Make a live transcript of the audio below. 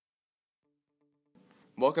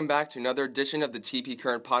Welcome back to another edition of the TP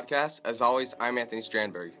Current Podcast. As always, I'm Anthony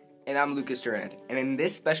Strandberg. And I'm Lucas Durand. And in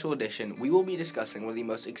this special edition, we will be discussing one of the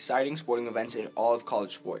most exciting sporting events in all of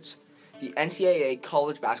college sports, the NCAA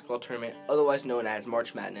College Basketball Tournament, otherwise known as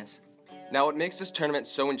March Madness. Now, what makes this tournament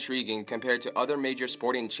so intriguing compared to other major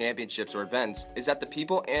sporting championships or events is that the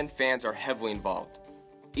people and fans are heavily involved.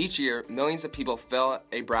 Each year, millions of people fill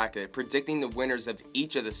a bracket predicting the winners of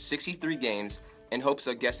each of the 63 games in hopes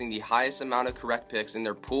of guessing the highest amount of correct picks in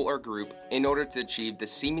their pool or group in order to achieve the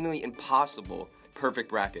seemingly impossible perfect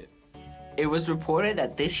bracket. It was reported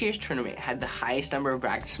that this year's tournament had the highest number of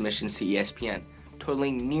bracket submissions to ESPN,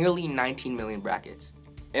 totaling nearly 19 million brackets.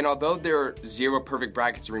 And although there are 0 perfect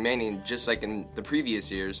brackets remaining, just like in the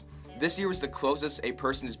previous years, this year was the closest a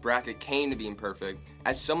person's bracket came to being perfect,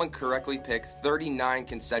 as someone correctly picked 39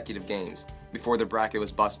 consecutive games before the bracket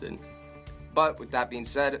was busted. But with that being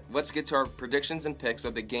said, let's get to our predictions and picks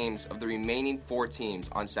of the games of the remaining 4 teams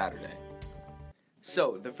on Saturday.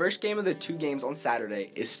 So, the first game of the 2 games on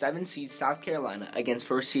Saturday is 7th seed South Carolina against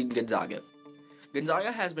 1st seed Gonzaga.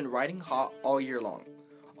 Gonzaga has been riding hot all year long.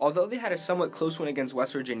 Although they had a somewhat close win against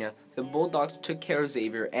West Virginia, the Bulldogs took care of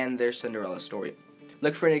Xavier and their Cinderella story.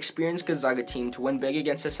 Look for an experienced Gonzaga team to win big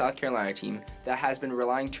against a South Carolina team that has been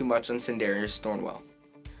relying too much on Sindarius Thornwell.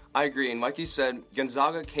 I agree, and like you said,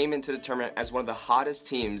 Gonzaga came into the tournament as one of the hottest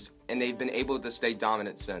teams, and they've been able to stay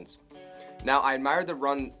dominant since. Now, I admire the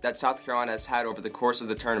run that South Carolina has had over the course of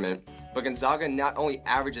the tournament, but Gonzaga not only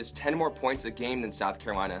averages 10 more points a game than South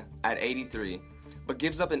Carolina at 83, but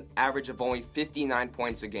gives up an average of only 59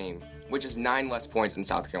 points a game, which is 9 less points than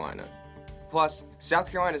South Carolina. Plus,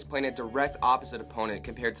 South Carolina is playing a direct opposite opponent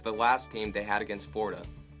compared to the last game they had against Florida.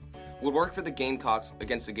 What worked for the Gamecocks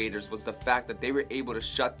against the Gators was the fact that they were able to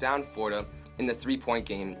shut down Florida in the 3-point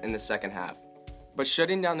game in the second half. But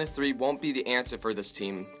shutting down the 3 won't be the answer for this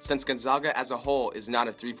team, since Gonzaga as a whole is not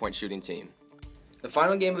a 3-point shooting team. The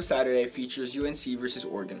final game of Saturday features UNC versus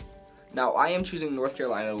Oregon. Now, I am choosing North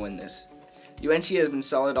Carolina to win this. UNC has been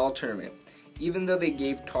solid all tournament. Even though they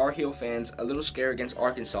gave Tar Heel fans a little scare against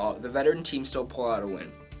Arkansas, the veteran team still pulled out a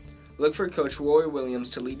win. Look for Coach Roy Williams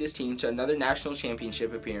to lead his team to another national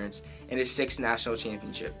championship appearance and his 6th national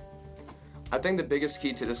championship. I think the biggest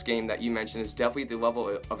key to this game that you mentioned is definitely the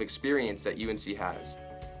level of experience that UNC has.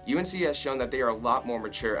 UNC has shown that they are a lot more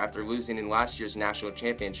mature after losing in last year's national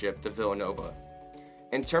championship to Villanova.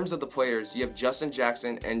 In terms of the players, you have Justin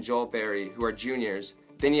Jackson and Joel Berry, who are juniors.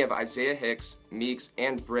 Then you have Isaiah Hicks, Meeks,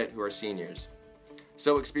 and Britt, who are seniors.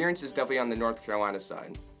 So experience is definitely on the North Carolina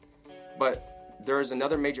side. But there is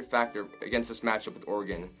another major factor against this matchup with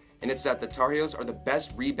Oregon, and it's that the Tar Heels are the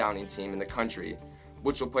best rebounding team in the country,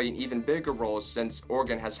 which will play an even bigger role since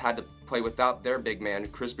Oregon has had to play without their big man,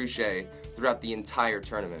 Chris Boucher, throughout the entire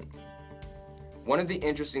tournament. One of the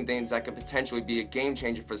interesting things that could potentially be a game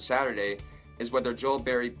changer for Saturday is whether Joel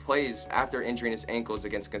Berry plays after injuring his ankles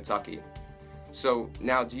against Kentucky. So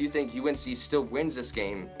now, do you think UNC still wins this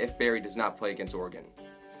game if Berry does not play against Oregon?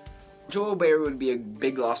 Joel Berry would be a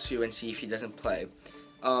big loss to UNC if he doesn't play.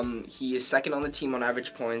 He is 2nd on the team on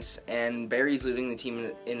average points, and Berry's leading the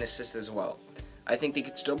team in assists as well. I think they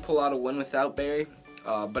could still pull out a win without Berry,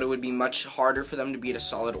 but it would be much harder for them to beat a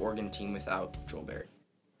solid Oregon team without Joel Berry.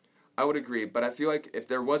 I would agree, but I feel like if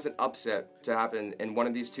there was an upset to happen in one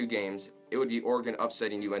of these 2 games, it would be Oregon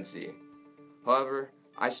upsetting UNC. However,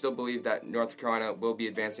 I still believe that North Carolina will be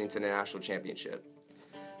advancing to the national championship.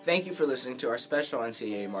 Thank you for listening to our special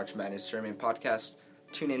NCAA March Madness Tournament podcast.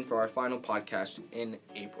 Tune in for our final podcast in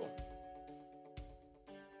April.